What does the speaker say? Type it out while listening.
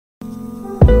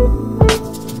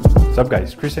What's up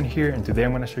guys, Christian here, and today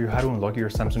I'm going to show you how to unlock your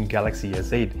Samsung Galaxy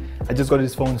S8. I just got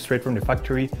this phone straight from the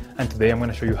factory, and today I'm going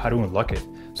to show you how to unlock it.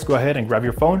 Just go ahead and grab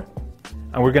your phone,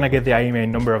 and we're going to get the IMEI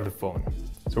number of the phone.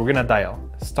 So we're going to dial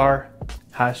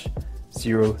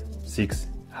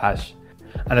 *#06#,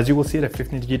 and as you will see, the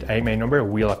 15-digit IMEI number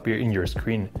will appear in your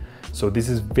screen. So this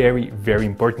is very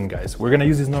important, guys. We're going to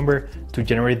use this number to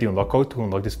generate the unlock code to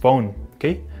unlock this phone,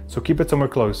 okay? So keep it somewhere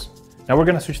close. Now we're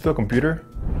going to switch to a computer.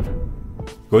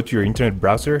 Go to your internet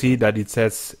browser, see that it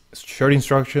says short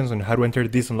instructions on how to enter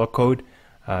this unlock code.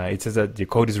 It says that the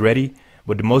code is ready,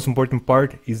 but the most important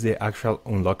part is the actual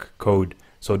unlock code.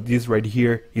 So this right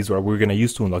here is what we're gonna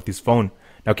use to unlock this phone.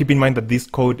 Now keep in mind that this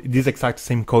exact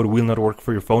same code will not work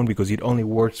for your phone because it only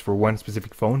works for one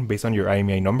specific phone based on your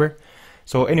IMEI number.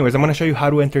 So anyways, I'm gonna show you how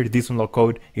to enter this unlock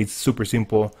code. It's super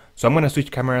simple. So I'm gonna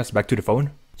switch cameras back to the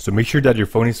phone. So make sure that your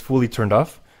phone is fully turned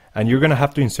off, and you're gonna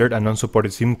have to insert a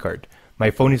non-supported SIM card. My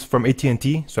phone is from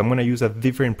AT&T, so I'm going to use a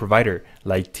different provider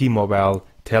like T-Mobile,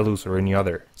 Telus, or any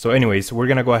other. So anyways, we're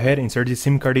going to go ahead and insert the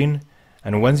SIM card in,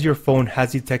 and once your phone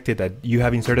has detected that you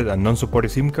have inserted a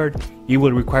non-supported SIM card, it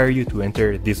will require you to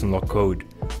enter this unlock code.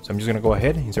 So I'm just going to go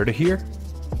ahead, insert it here,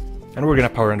 and we're going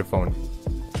to power on the phone.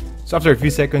 So after a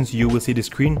few seconds, you will see the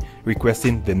screen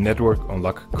requesting the network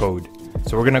unlock code.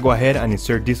 So we're going to go ahead and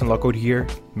insert this unlock code here,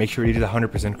 make sure it is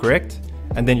 100% correct,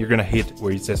 and then you're gonna hit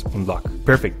where it says unlock.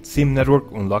 Perfect, SIM network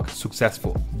unlock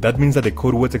successful. That means that the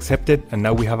code was accepted, and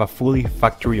now we have a fully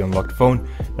factory unlocked phone.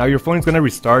 Now your phone is gonna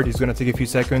restart, it's gonna take a few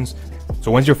seconds.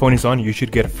 So once your phone is on, you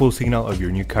should get a full signal of your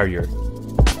new carrier.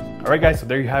 Alright guys, so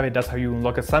there you have it. That's how you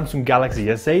unlock a Samsung Galaxy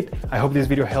S8. I hope this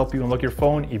video helped you unlock your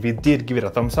phone. If it did, give it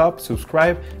a thumbs up,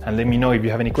 subscribe, and let me know if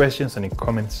you have any questions in the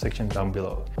comment section down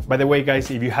below. By the way guys,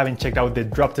 if you haven't checked out the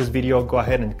drop test video, go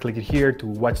ahead and click it here to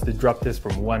watch the drop test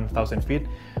from 1000 feet.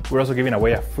 We're also giving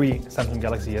away a free Samsung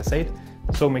Galaxy S8.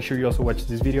 So make sure you also watch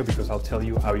this video because I'll tell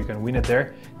you how you can win it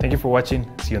there. Thank you for watching.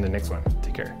 See you on the next one.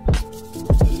 Take care.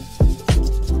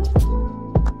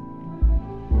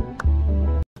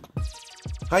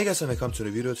 Hi guys, and welcome to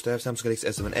the video. Today I have Samsung Galaxy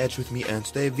S7 Edge with me, and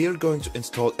today we are going to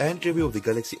install and review the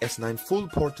Galaxy S9 full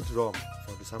ported ROM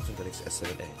for the Samsung Galaxy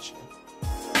S7 Edge.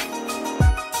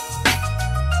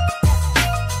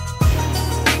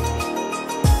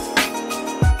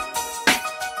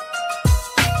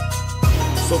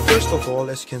 So first of all,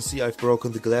 as you can see, I've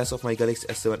broken the glass of my Galaxy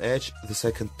S7 Edge the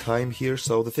second time here.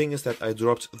 So the thing is that I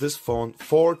dropped this phone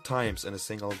 4 times in a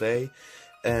single day.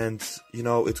 And you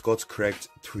know, it got cracked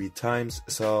 3 times,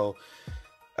 so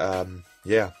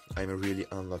yeah, I'm a really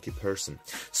unlucky person.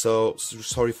 So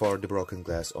sorry for the broken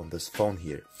glass on this phone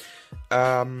here.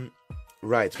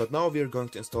 Right, but now we are going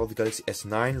to install the Galaxy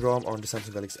S9 ROM on the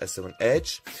Samsung Galaxy S7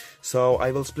 Edge. So I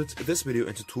will split this video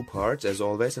into 2 parts as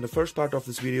always. In the first part of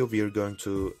this video we are going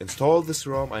to install this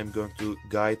ROM. I'm going to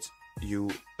guide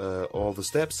you all the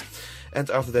steps, and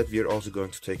after that we are also going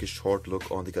to take a short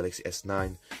look on the Galaxy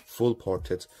S9 full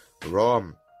ported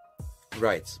ROM.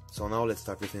 Right, so now let's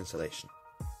start with the installation.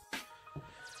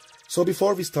 So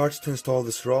before we start to install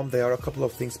this ROM, there are a couple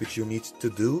of things which you need to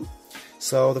do.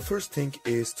 So the first thing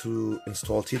is to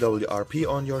install TWRP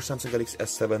on your Samsung Galaxy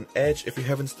S7 Edge. If you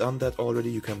haven't done that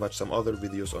already, you can watch some other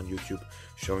videos on YouTube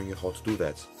showing you how to do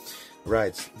that.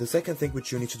 Right, the second thing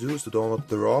which you need to do is to download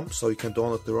the ROM, so you can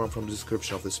download the ROM from the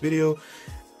description of this video,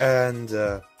 and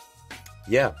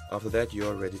yeah, after that you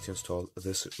are ready to install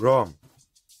this ROM.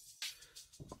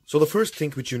 So the first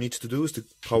thing which you need to do is to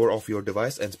power off your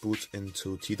device and boot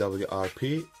into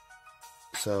TWRP.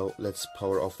 So let's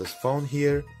power off this phone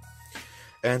here,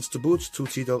 and to boot to the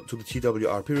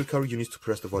TWRP recovery you need to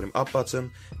press the volume up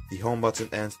button, the home button,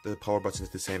 and the power button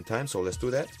at the same time, so let's do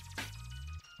that.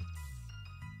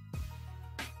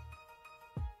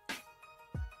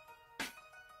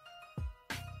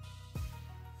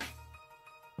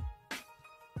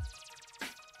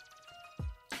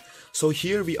 So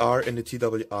here we are in the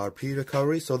TWRP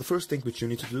recovery. So the first thing which you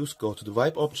need to do is go to the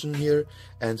wipe option here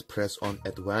and press on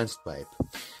advanced wipe.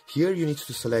 Here you need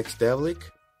to select Devlik,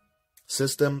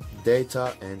 system,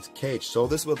 data, and cache. So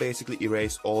this will basically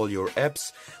erase all your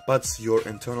apps, but your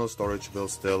internal storage will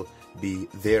still be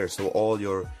there. So all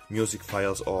your music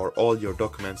files or all your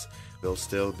documents will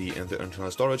still be in the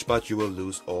internal storage, but you will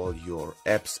lose all your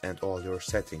apps and all your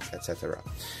settings, etc.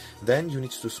 Then you need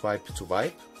to swipe to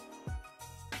wipe.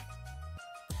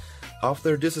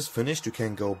 After this is finished, you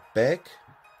can go back,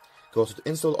 go to the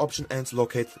install option and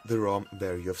locate the ROM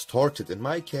where you have stored it. In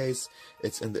my case,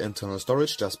 it's in the internal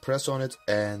storage. Just press on it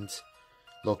and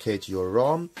locate your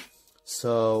ROM.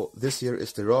 So this here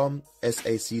is the ROM,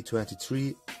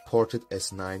 SAC23 ported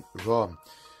S9 ROM.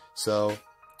 So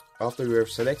after you have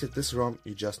selected this ROM,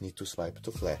 you just need to swipe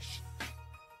to flash.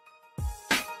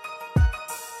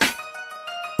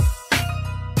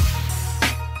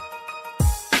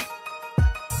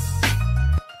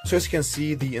 So as you can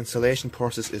see, the installation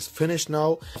process is finished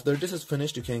now. After this is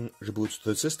finished, you can reboot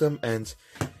the system and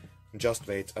just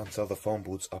wait until the phone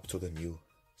boots up to the new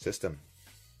system.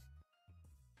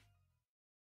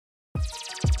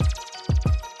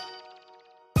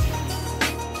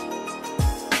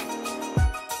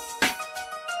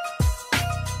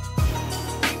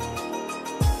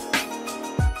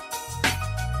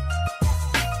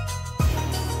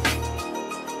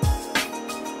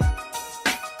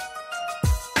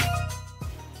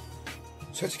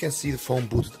 So as you can see, the phone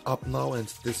booted up now, and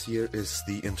this here is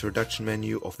the introduction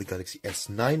menu of the Galaxy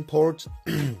S9 port.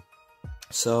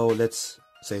 So let's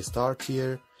say start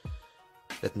here.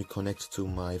 Let me connect to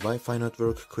my Wi-Fi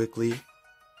network quickly.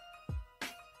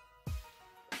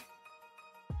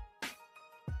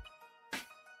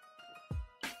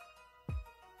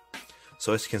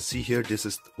 So as you can see here, this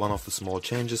is one of the small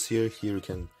changes here. Here you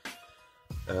can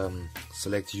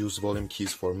select use volume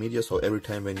keys for media, so every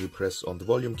time when you press on the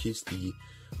volume keys, the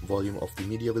volume of the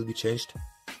media will be changed.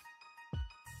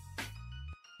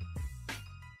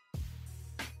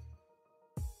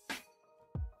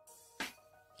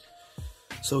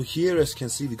 So here, as you can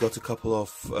see, we got a couple of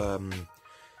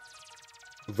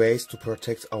ways to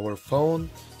protect our phone.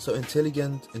 So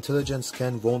intelligent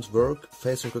scan won't work,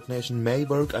 face recognition may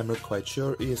work, I'm not quite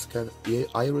sure.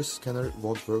 Iris scanner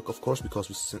won't work, of course, because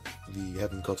we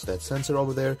haven't got that sensor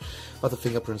over there, but the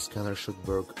fingerprint scanner should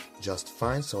work just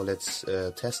fine. So let's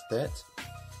test that.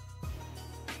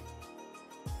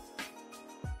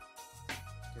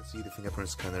 You can see the fingerprint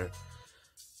scanner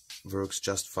works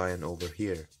just fine over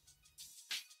here.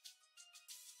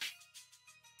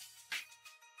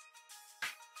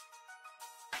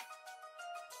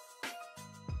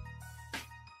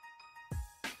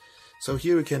 So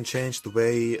here you can change the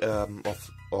way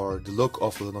or the look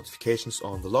of the notifications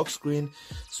on the lock screen.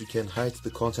 So you can hide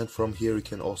the content from here. You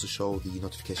can also show the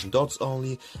notification dots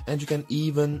only, and you can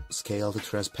even scale the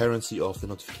transparency of the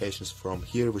notifications from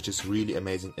here, which is really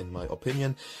amazing in my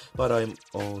opinion. But I'm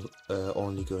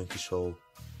only going to show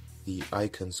the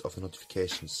icons of the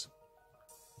notifications.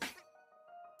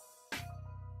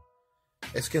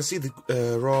 As you can see,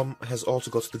 the ROM has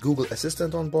also got the Google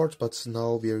Assistant on board, but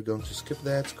now we are going to skip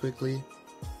that quickly.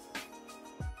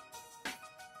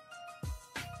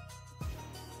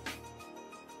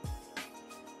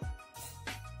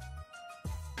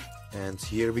 And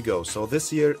here we go. So this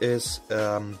here is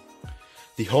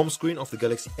the home screen of the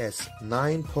Galaxy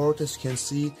S9 port, as you can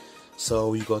see.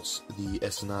 So you got the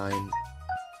S9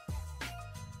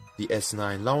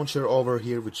 launcher over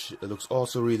here, which looks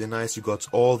also really nice. You got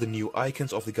all the new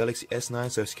icons of the Galaxy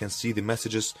S9, so as you can see, the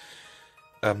messages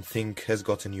thing has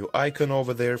got a new icon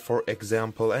over there, for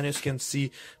example, and as you can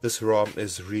see, this ROM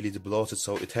is really debloated,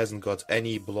 so it hasn't got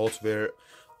any bloatware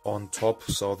on top,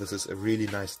 so this is a really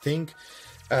nice thing.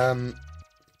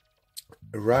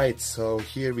 Right, so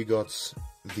here we got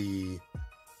the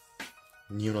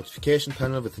new notification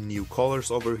panel with new colors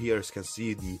over here. As you can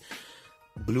see, the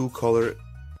blue color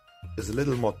is a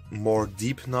little more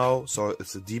deep now, so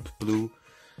it's a deep blue.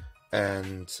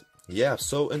 And yeah,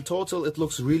 so in total it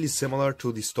looks really similar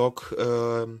to the stock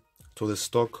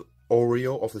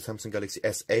Oreo of the Samsung Galaxy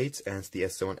S8 and the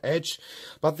S7 Edge,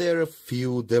 but there are a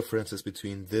few differences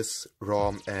between this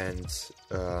ROM and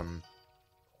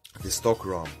the stock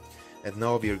ROM. And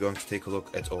now we are going to take a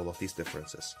look at all of these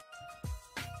differences.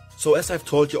 So as I've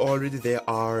told you already, there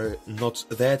are not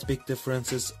that big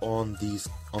differences on this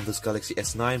Galaxy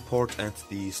S9 port and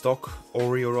the stock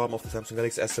Oreo ROM of the Samsung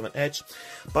Galaxy S7 Edge,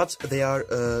 but there are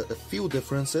a few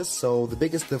differences. So the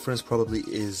biggest difference probably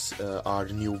are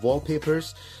the new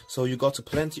wallpapers. So you got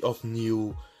plenty of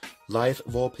new live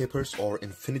wallpapers, or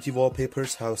infinity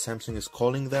wallpapers, how Samsung is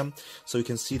calling them. So you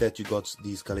can see that you got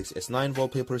these Galaxy S9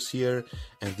 wallpapers here,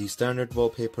 and these standard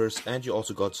wallpapers, and you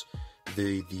also got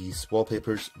these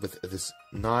wallpapers with this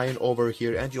 9 over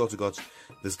here, and you also got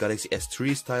this Galaxy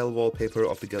S3 style wallpaper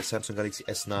of the Samsung Galaxy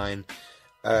S9.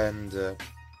 And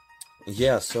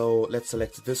yeah, so let's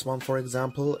select this one for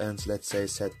example, and let's say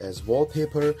set as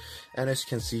wallpaper, and as you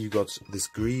can see, you got this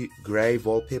gray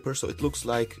wallpaper. So it looks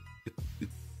like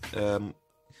I'm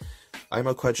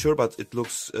not quite sure, but it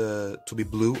looks to be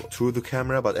blue through the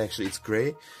camera, but actually it's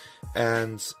gray.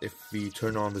 And if we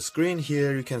turn on the screen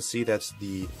here, you can see that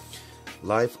the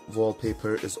live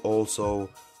wallpaper is also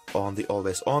on the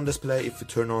always on display. If you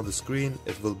turn on the screen,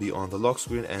 it will be on the lock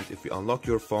screen, and if you unlock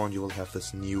your phone, you will have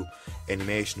this new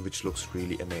animation, which looks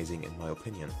really amazing in my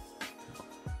opinion.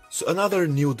 So another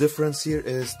new difference here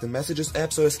is the Messages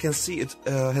app. So as you can see, it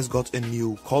has got a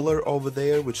new color over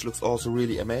there, which looks also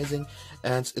really amazing.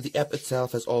 And the app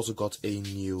itself has also got a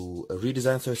new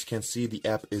redesign. So as you can see, the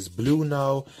app is blue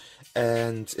now,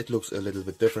 and it looks a little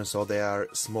bit different. So there are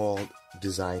small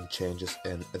design changes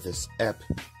in this app.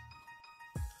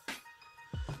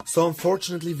 So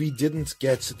unfortunately we didn't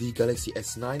get the Galaxy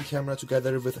S9 camera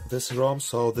together with this ROM,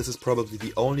 so this is probably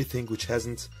the only thing which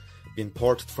hasn't been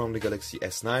ported from the Galaxy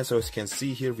S9. So as you can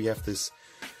see here, we have this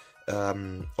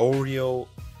Oreo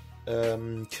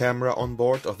camera on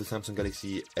board of the Samsung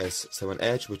Galaxy S7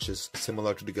 Edge, which is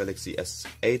similar to the Galaxy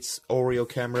S8's Oreo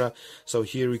camera. So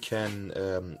here you can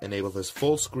enable this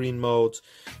full screen mode,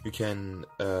 you can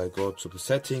go to the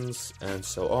settings and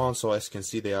so on. So as you can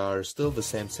see, they are still the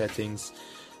same settings,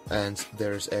 and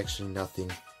there's actually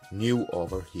nothing new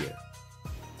over here.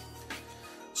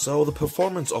 So the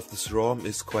performance of this ROM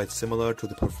is quite similar to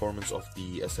the performance of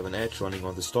the S7 Edge running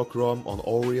on the stock ROM on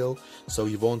Oreo, so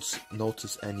you won't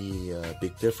notice any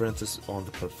big differences on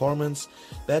the performance.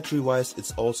 Battery wise,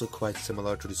 it's also quite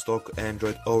similar to the stock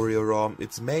Android Oreo ROM.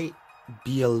 It may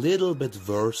be a little bit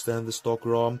worse than the stock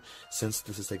ROM, since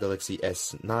this is a Galaxy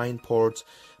S9 port,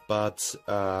 but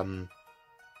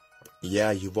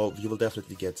yeah, you will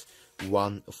definitely get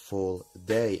one full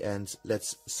day. And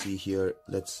let's see here,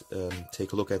 let's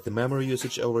take a look at the memory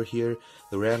usage over here,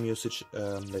 the RAM usage.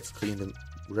 Let's clean the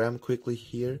RAM quickly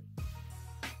here,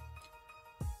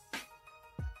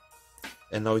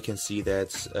 and now we can see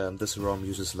that this ROM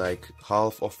uses like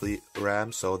half of the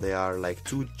RAM, so they are like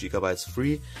 2 GB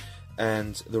free,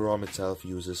 and the ROM itself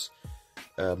uses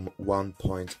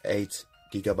 1.8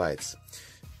 GB,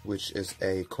 which is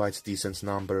a quite decent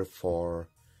number for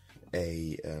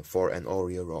an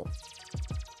Oreo ROM.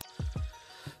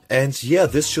 And yeah,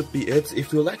 this should be it.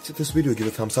 If you liked this video, give it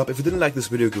a thumbs up. If you didn't like this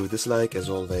video, give it a dislike, as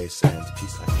always, and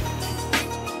peace out.